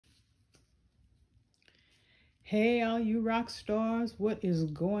Hey, all you rock stars, what is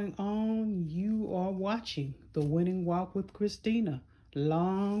going on? You are watching The Winning Walk with Christina.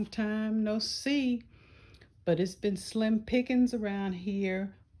 Long time no see, but it's been slim pickings around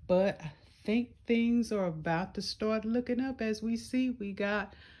here. But I think things are about to start looking up as we see. We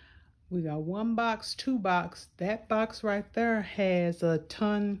got one box, two box. That box right there has a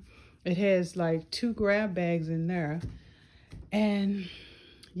ton. It has like 2 grab bags in there. And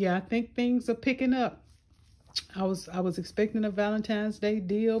yeah, I think things are picking up. I was expecting a Valentine's Day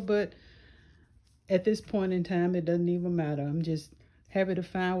deal, but at this point in time, it doesn't even matter. I'm just happy to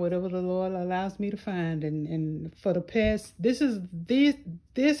find whatever the Lord allows me to find. And for the past,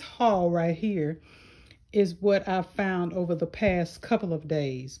 this haul right here is what I found over the past couple of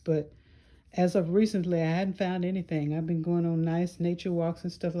days. But as of recently, I hadn't found anything. I've been going on nice nature walks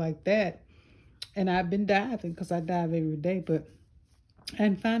and stuff like that, and I've been diving because I dive every day, but I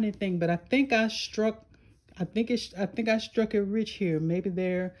didn't find anything. But I think I struck I struck it rich here. Maybe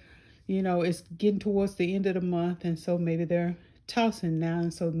they're, it's getting towards the end of the month, and so maybe they're tossing now,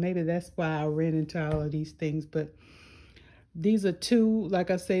 and so maybe that's why I ran into all of these things. But these are like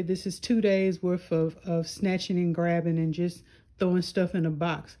I say, this is 2 days worth of snatching and grabbing and just throwing stuff in a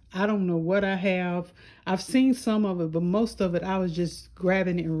box. I don't know what I have. I've seen some of it, but most of it I was just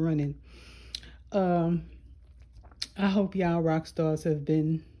grabbing and running. I hope y'all rock stars have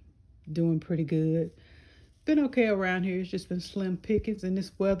been doing pretty good. Been okay around here. It's just been slim pickings, and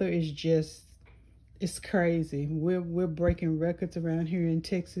this weather is it's crazy. We're breaking records around here in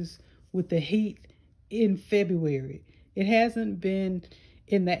Texas with the heat in February. It hasn't been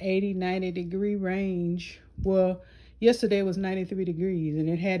in the 80-90 degree range. Well, yesterday was 93 degrees, and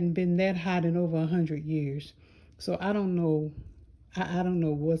it hadn't been that hot in over 100 years. So I don't know. I don't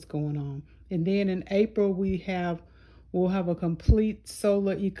know what's going on. And then in April we'll have a complete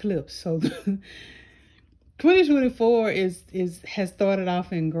solar eclipse. So 2024 has started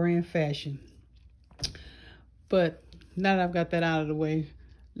off in grand fashion. But now that I've got that out of the way,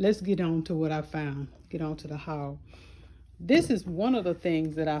 let's get on to what I found. Get on to the haul. This is one of the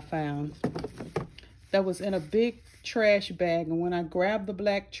things that I found that was in a big trash bag. And when I grabbed the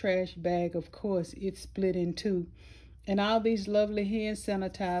black trash bag, of course, it split in two. And all these lovely hand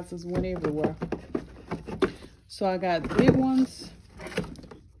sanitizers went everywhere. So I got big ones,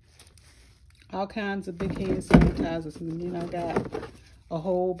 all kinds of big hand sanitizers, and then I got a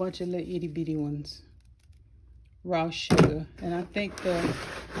whole bunch of little itty bitty ones, raw sugar. And I think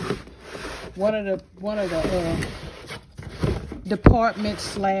one of the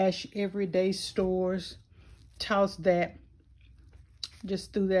department / everyday stores tossed that,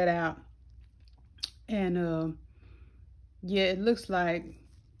 just threw that out. And yeah, it looks like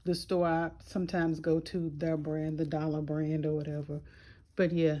the store I sometimes go to, their brand, the Dollar brand or whatever.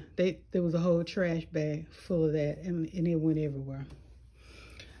 But yeah, there was a whole trash bag full of that, and it went everywhere.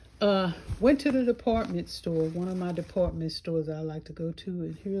 Went to the department store, one of my department stores I like to go to,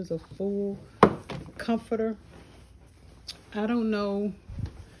 and here's a full comforter. I don't know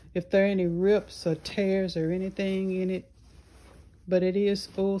if there are any rips or tears or anything in it, but it is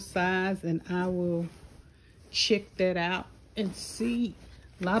full size, and I will check that out and see.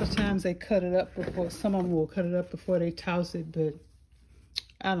 A lot of times they cut it up before, some of them will cut it up before they toss it, but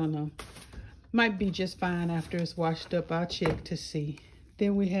I don't know. Might be just fine after it's washed up. I'll check to see.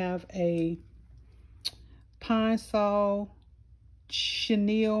 Then we have a Pine Sol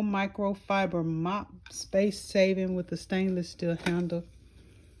chenille microfiber mop, space saving with a stainless steel handle.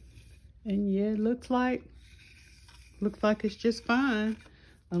 And yeah, it looks like it's just fine,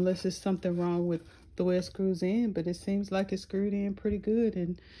 unless there's something wrong with the way it screws in, but it seems like it's screwed in pretty good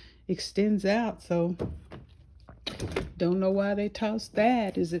and extends out. So don't know why they tossed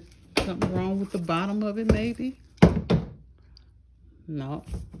that. Is it something wrong with the bottom of it maybe? No,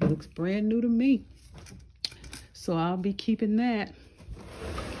 it looks brand new to me, so I'll be keeping that.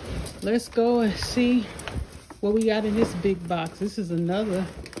 Let's go and see what we got in this big box. This is another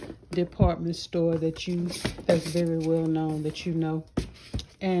department store that's very well known, that you know.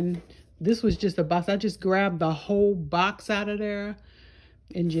 And this was just a box. I just grabbed the whole box out of there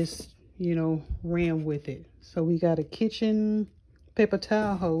and just, ran with it. So we got a kitchen paper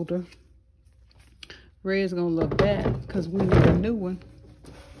towel holder. Red's gonna love that because we need a new one.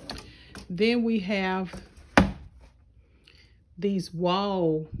 Then we have these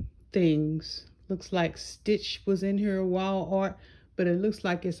wall things. Looks like Stitch was in here, wall art, but it looks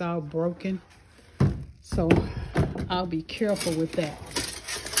like it's all broken. So I'll be careful with that.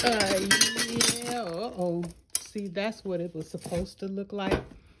 Yeah, see, that's what it was supposed to look like.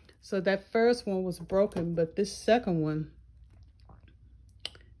 So that first one was broken, but this second one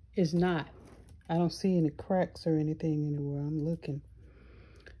is not. I don't see any cracks or anything anywhere. I'm looking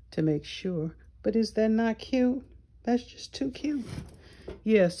to make sure. But is that not cute? That's just too cute.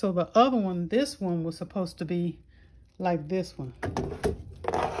 Yeah, so the other one, this one was supposed to be like this one.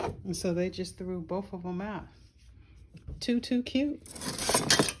 And so they just threw both of them out. Too cute.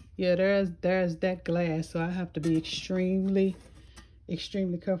 Yeah, there's that glass. So I have to be extremely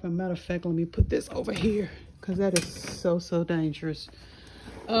careful. Matter of fact, let me put this over here because that is so dangerous.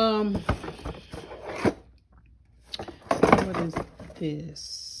 What is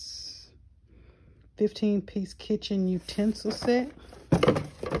this? 15-piece kitchen utensil set.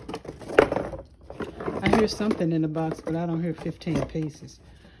 I hear something in the box, but I don't hear 15 pieces.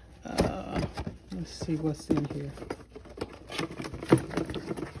 Let's see what's in here.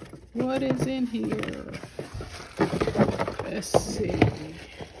 What is in here? Let's see.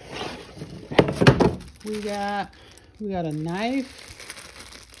 We got a knife.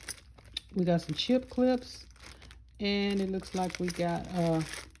 We got some chip clips, and it looks like we got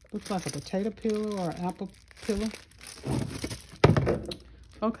looks like a potato peeler or an apple peeler.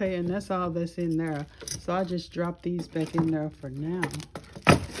 Okay, and that's all that's in there. So I just dropped these back in there for now.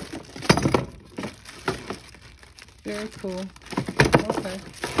 Very cool. Okay.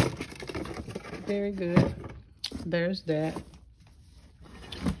 Very good. There's that.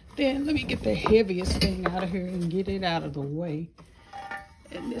 Then let me get the heaviest thing out of here and get it out of the way.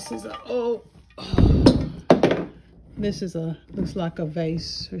 And this is looks like a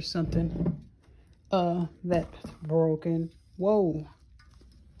vase or something. That's broken. Whoa.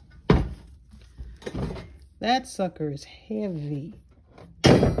 That sucker is heavy.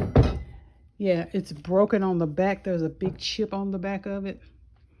 Yeah, it's broken on the back. There's a big chip on the back of it.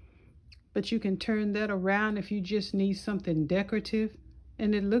 But you can turn that around if you just need something decorative.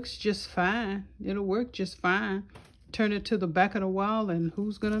 And it looks just fine. It'll work just fine. Turn it to the back of the wall and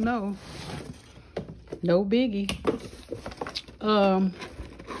who's gonna know? No biggie.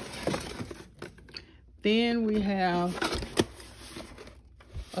 Then we have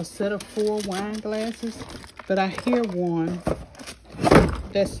a set of 4 wine glasses. But I hear one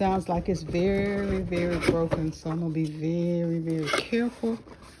that sounds like it's very broken. So I'm gonna be very careful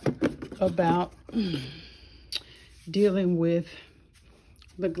about dealing with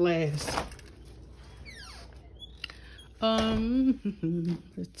the glass.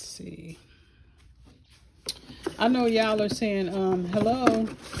 Let's see. I know y'all are saying, hello,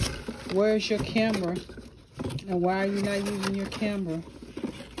 where's your camera? And why are you not using your camera?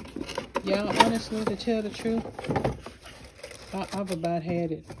 Y'all, honestly, to tell the truth, I've about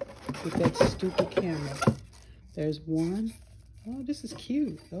had it with that stupid camera. There's one. Oh, this is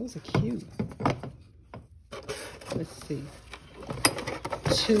cute. Those are cute. Let's see.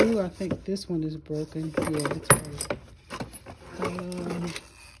 2, I think this one is broken. Yeah, it's broken.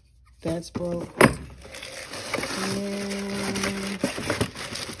 That's broke. And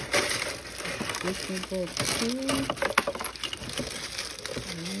this one broke too.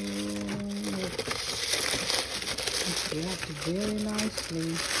 And it's wrapped very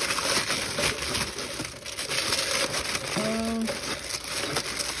nicely.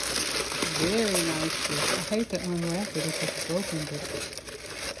 Very nicely. I hate to unwrap it if it's broken, but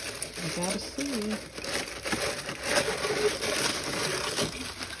I gotta see.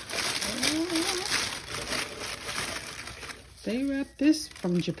 They wrap this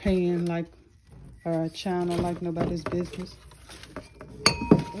from Japan like, or China like nobody's business.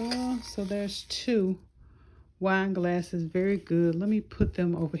 So there's 2 wine glasses. Very good. Let me put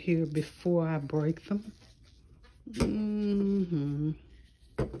them over here before I break them.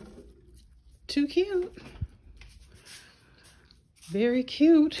 Too cute. Very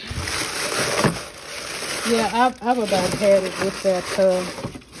cute. Yeah, I've about had it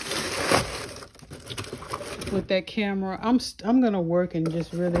with that camera. I'm gonna work and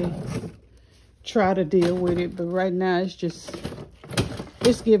just really try to deal with it, but right now it's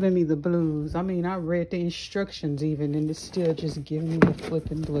giving me the blues. I mean, I read the instructions even, and it's still just giving me the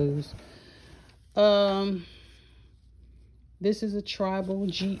flipping blues. This is a Tribal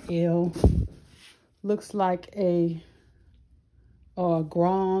GL. Looks like a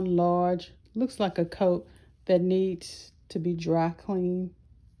Grand Large. Looks like a coat that needs to be dry cleaned.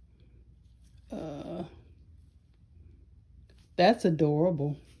 That's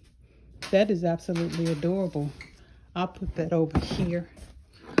adorable. That is absolutely adorable. I'll put that over here.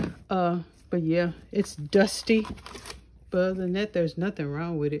 But yeah, it's dusty. But other than that, there's nothing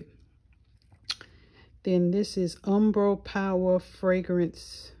wrong with it. Then this is Umbro Power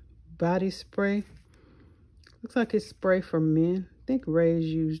Fragrance Body Spray. Looks like it's spray for men. I think Ray's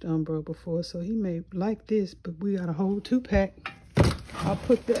used Umbro before, so he may like this, but we got a whole 2-pack. I'll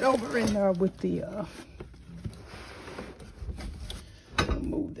put that over in there with the,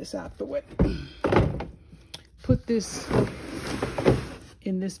 move this out the way. Put this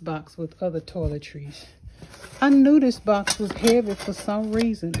in this box with other toiletries. I knew this box was heavy for some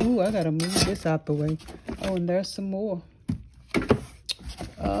reason. Ooh, I gotta move this out the way. Oh, and there's some more.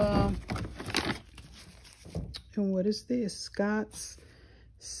 And what is this? Scott's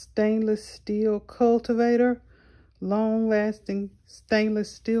stainless steel cultivator. Long-lasting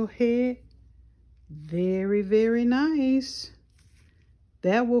stainless steel head. Very, very nice.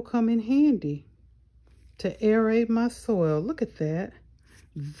 That will come in handy to aerate my soil. Look at that.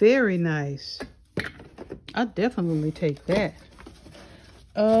 Very nice. I'll definitely take that.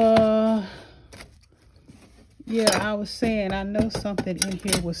 Yeah, I was saying I know something in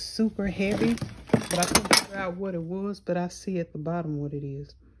here was super heavy, but I couldn't figure out what it was, but I see at the bottom what it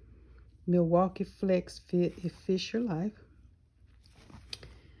is. Milwaukee Flex Fit, it fits your life.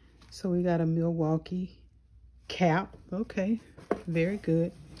 So we got a Milwaukee cap. Okay, very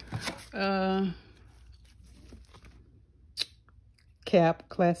good. Cap,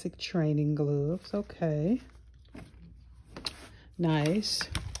 classic training gloves. Okay, nice.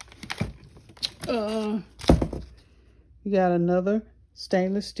 You got another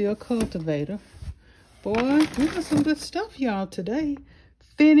stainless steel cultivator. Boy, we got some good stuff, y'all, today.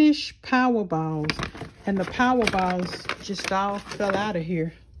 Finish power balls. And the power balls just all fell out of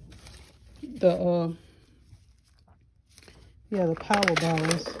here. The power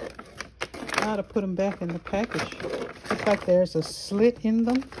balls. I ought to put them back in the package. Looks like there's a slit in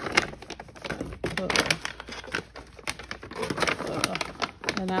them.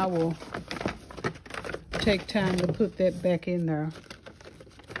 And I will take time to put that back in there.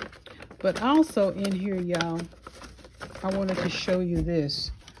 But also in here, y'all, I wanted to show you this.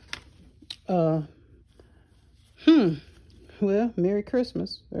 Well, Merry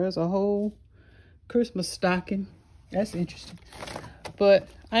Christmas. There's a whole Christmas stocking. That's interesting. But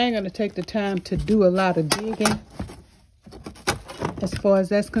I ain't going to take the time to do a lot of digging. As far as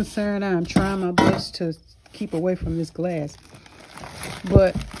that's concerned, I'm trying my best to keep away from this glass.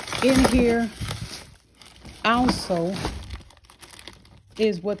 But in here also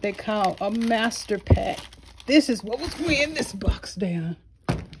is what they call a master pack. This is what was in this box down.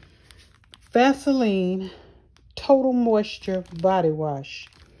 Vaseline Total Moisture Body Wash.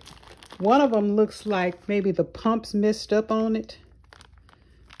 One of them looks like maybe the pump's messed up on it,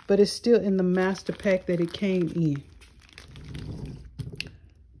 but it's still in the master pack that it came in.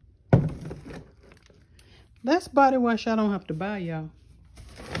 That's body wash I don't have to buy, y'all.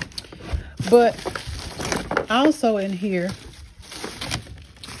 But also in here,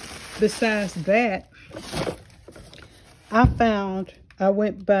 besides that, I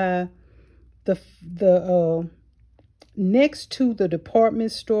went by the next to the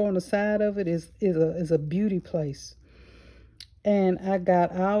department store on the side of it is a beauty place. And I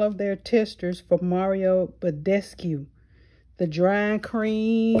got all of their testers for Mario Badescu. The drying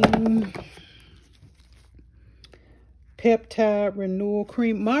cream, peptide renewal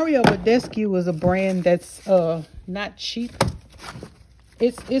cream. Mario Badescu is a brand that's not cheap.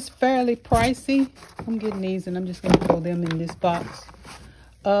 It's fairly pricey. I'm getting these and I'm just gonna throw them in this box.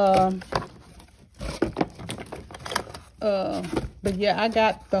 But yeah, I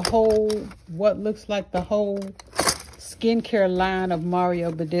got the whole, what looks like the whole skincare line of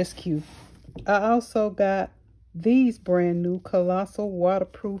Mario Badescu. I also got these brand new Colossal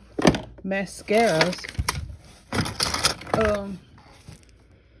Waterproof Mascaras.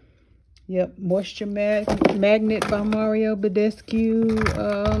 Yep, Moisture Magnet by Mario Badescu.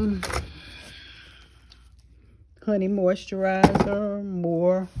 Honey Moisturizer,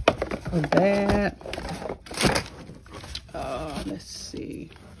 more of that. Let's see.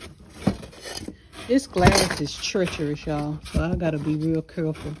 This glass is treacherous, y'all, so I gotta be real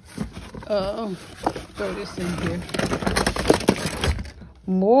careful. Throw this in here.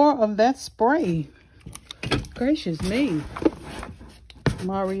 More of that spray. Gracious me.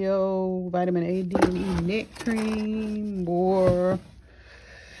 Mario Vitamin A, D, and E neck cream. More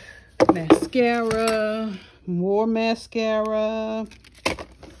mascara. More mascara.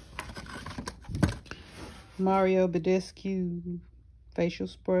 Mario Badescu facial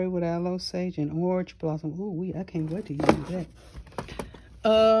spray with aloe, sage, and orange blossom. Ooh, I can't wait to use that.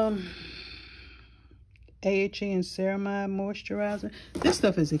 AHA and Ceramide moisturizer. This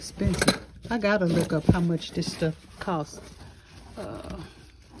stuff is expensive. I gotta look up how much this stuff costs.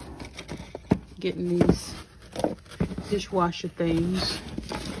 Getting these dishwasher things.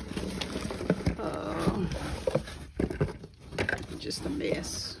 Just a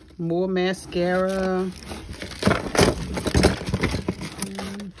mess. More mascara.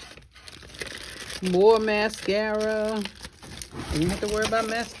 More mascara. You don't have to worry about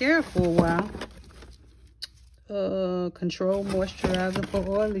mascara for a while. Control moisturizer for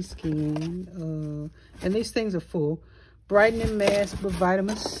oily skin. And these things are full. Brightening mask with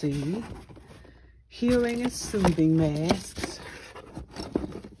vitamin C. Healing and soothing masks.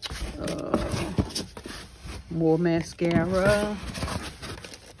 More mascara.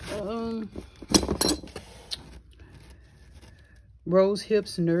 Rose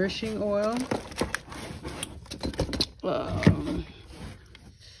Hips Nourishing Oil.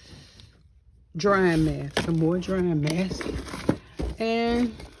 Drying mask. Some more drying mask.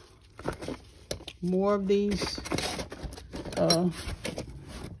 And more of these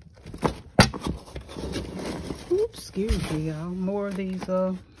excuse me, y'all. More of these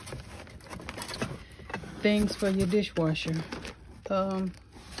things for your dishwasher. And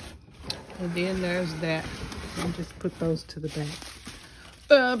then there's that. I'll just put those to the back.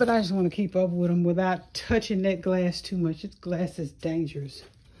 But I just want to keep up with them without touching that glass too much. This glass is dangerous.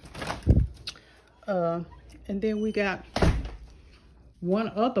 And then we got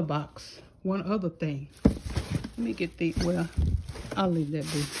one other box, one other thing. Let me get the, well, I'll leave that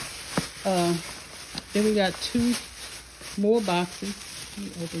be. Then we got 2 more boxes. Let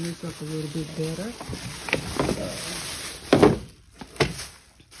me open this up a little bit better.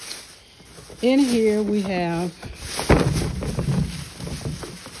 In here we have,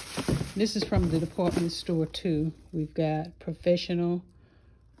 this is from the department store too. We've got Professional,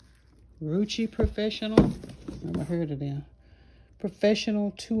 Ruchi Professional. I've never heard of them.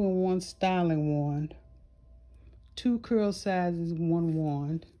 Professional 2-in-1 styling wand. 2 curl sizes, 1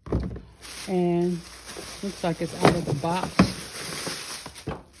 wand. And looks like it's out of the box.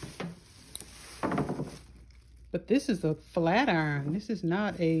 But this is a flat iron. This is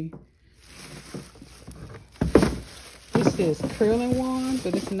not a, this says curling wand,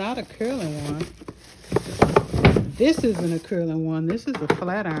 but it's not a curling wand. This isn't a curling wand. This is a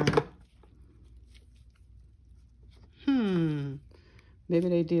flat iron. Maybe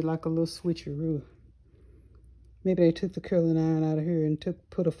they did like a little switcheroo. Maybe they took the curling iron out of here and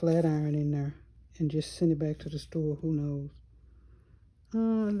put a flat iron in there and just sent it back to the store. Who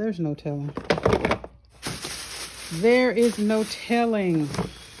knows? There's no telling. There is no telling.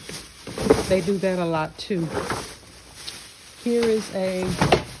 They do that a lot too. Here is a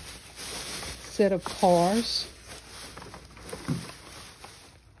set of cars.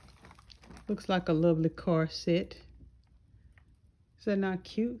 Looks like a lovely car set. Is that not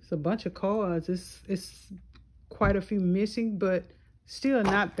cute? It's a bunch of cars. It's quite a few missing, but still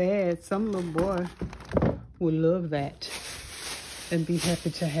not bad. Some little boy would love that and be happy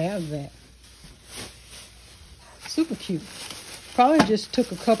to have that. Super cute. Probably just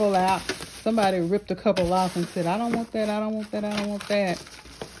took a couple out. Somebody ripped a couple off and said, I don't want that, I don't want that, I don't want that.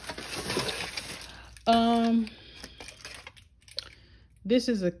 This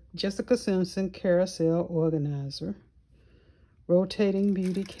is a Jessica Simpson carousel organizer. Rotating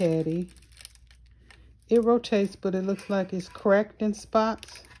beauty caddy. It rotates, but it looks like it's cracked in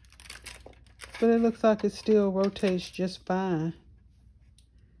spots. But it looks like it still rotates just fine.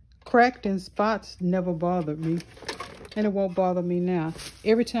 Cracked in spots never bothered me. And it won't bother me now.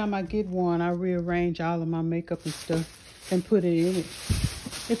 Every time I get one, I rearrange all of my makeup and stuff and put it in it.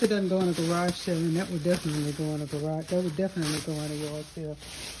 If it doesn't go in a garage sale, then that would definitely go in a garage. That would definitely go in a yard sale.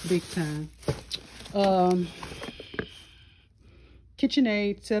 Big time.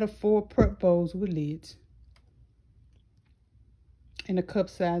 KitchenAid set of 4 prep bowls with lids. And the cup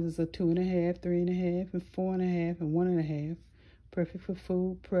sizes are 2.5, 3.5, and 4.5, and 1.5. Perfect for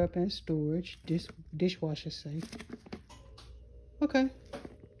food, prep, and storage. Dishwasher safe. Okay.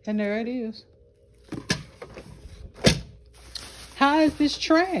 And there it is. How is this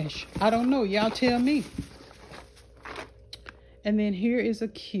trash? I don't know. Y'all tell me. And then here is a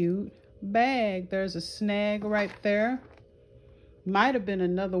cute bag. There's a snag right there. Might have been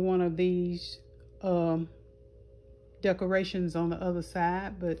another one of these decorations on the other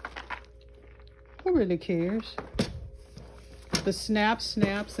side, but who really cares? The snap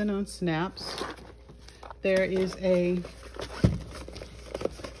snaps and unsnaps. There is a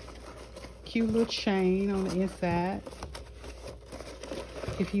cute little chain on the inside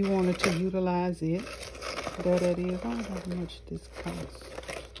if you wanted to utilize it. There that is. I don't know how much this costs.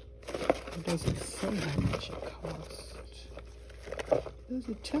 It doesn't say how much it costs. Does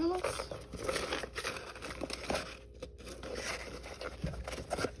it tell us?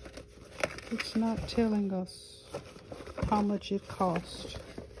 It's not telling us how much it costs.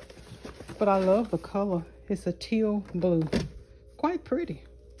 But I love the color. It's a teal blue. Quite pretty.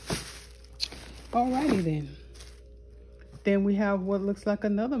 Alrighty then. Then we have what looks like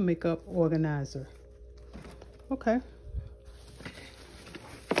another makeup organizer. Okay.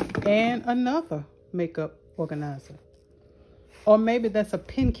 And another makeup organizer. Or maybe that's a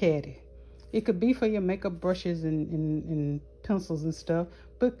pen caddy. It could be for your makeup brushes and pencils and stuff,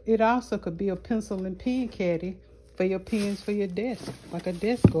 but it also could be a pencil and pen caddy for your pens for your desk, like a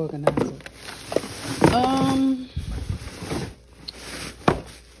desk organizer.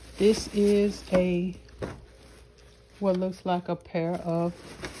 This is what looks like a pair of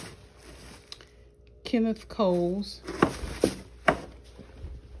Kenneth Cole's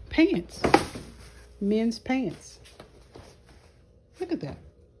pants, men's pants. Look at that.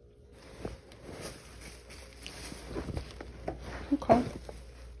 Okay.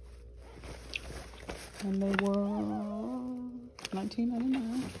 And they were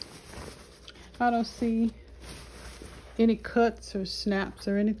 $19.99. I don't see any cuts or snaps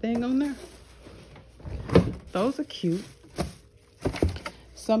or anything on there. Those are cute.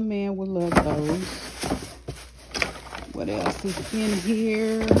 Some men would love those. What else is in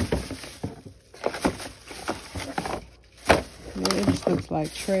here? Well, it just looks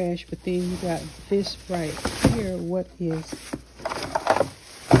like trash, but then you got this right here. What is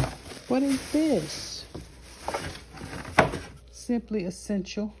this? Simply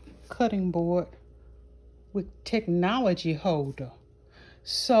Essential cutting board with technology holder.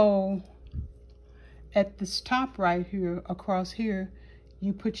 So at this top right here, across here,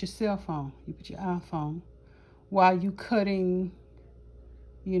 you put your cell phone, you put your iPhone, while you cutting,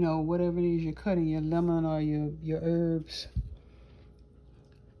 you know, whatever it is you're cutting, your lemon or your herbs.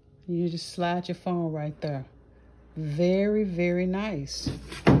 You just slide your phone right there. Very, very nice.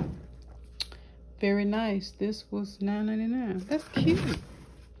 Very nice. This was $9.99. That's cute.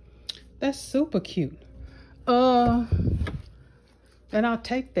 That's super cute. And I'll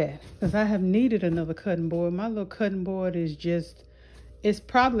take that because I have needed another cutting board. My little cutting board is just, it's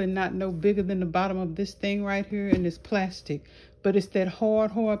probably not no bigger than the bottom of this thing right here, and it's plastic. But it's that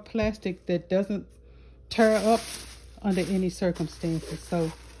hard plastic that doesn't tear up under any circumstances. So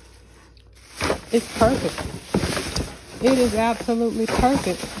it's perfect. It is absolutely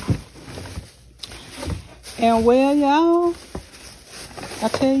perfect. And well, y'all, I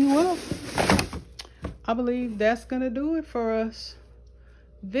tell you what, I believe that's gonna do it for us.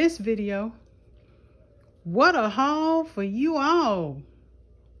 This video. What a haul for you all.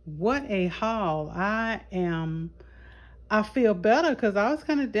 What a haul. I feel better because I was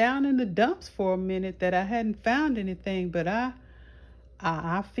kind of down in the dumps for a minute that I hadn't found anything, but I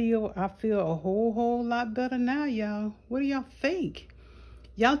feel a whole lot better now, y'all. What do y'all think?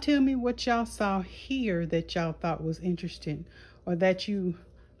 Y'all tell me what y'all saw here that y'all thought was interesting or that you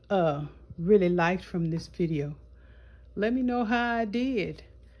really liked from this video. Let me know how I did.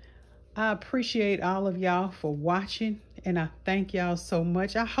 I appreciate all of y'all for watching, and I thank y'all so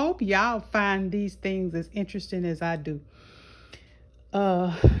much. I hope y'all find these things as interesting as I do.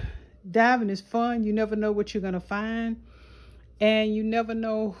 Diving is fun. You never know what you're gonna find, and you never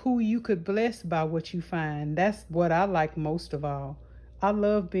know who you could bless by what you find. That's what I like most of all. I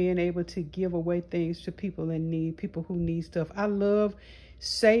love being able to give away things to people in need, people who need stuff. I love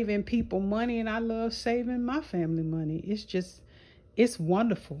saving people money, and I love saving my family money. It's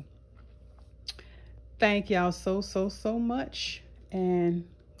wonderful. Thank y'all so much, and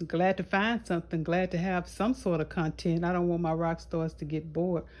glad to find something, glad to have some sort of content. I don't want my rock stars to get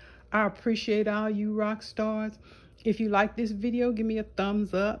bored. I appreciate all you rock stars. If you like this video, give me a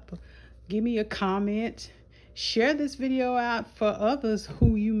thumbs up, give me a comment, share this video out for others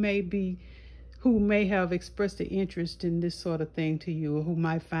who may have expressed an interest in this sort of thing to you, or who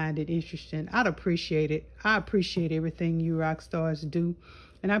might find it interesting. I'd appreciate it. I appreciate everything you rock stars do.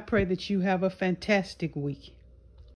 And I pray that you have a fantastic week.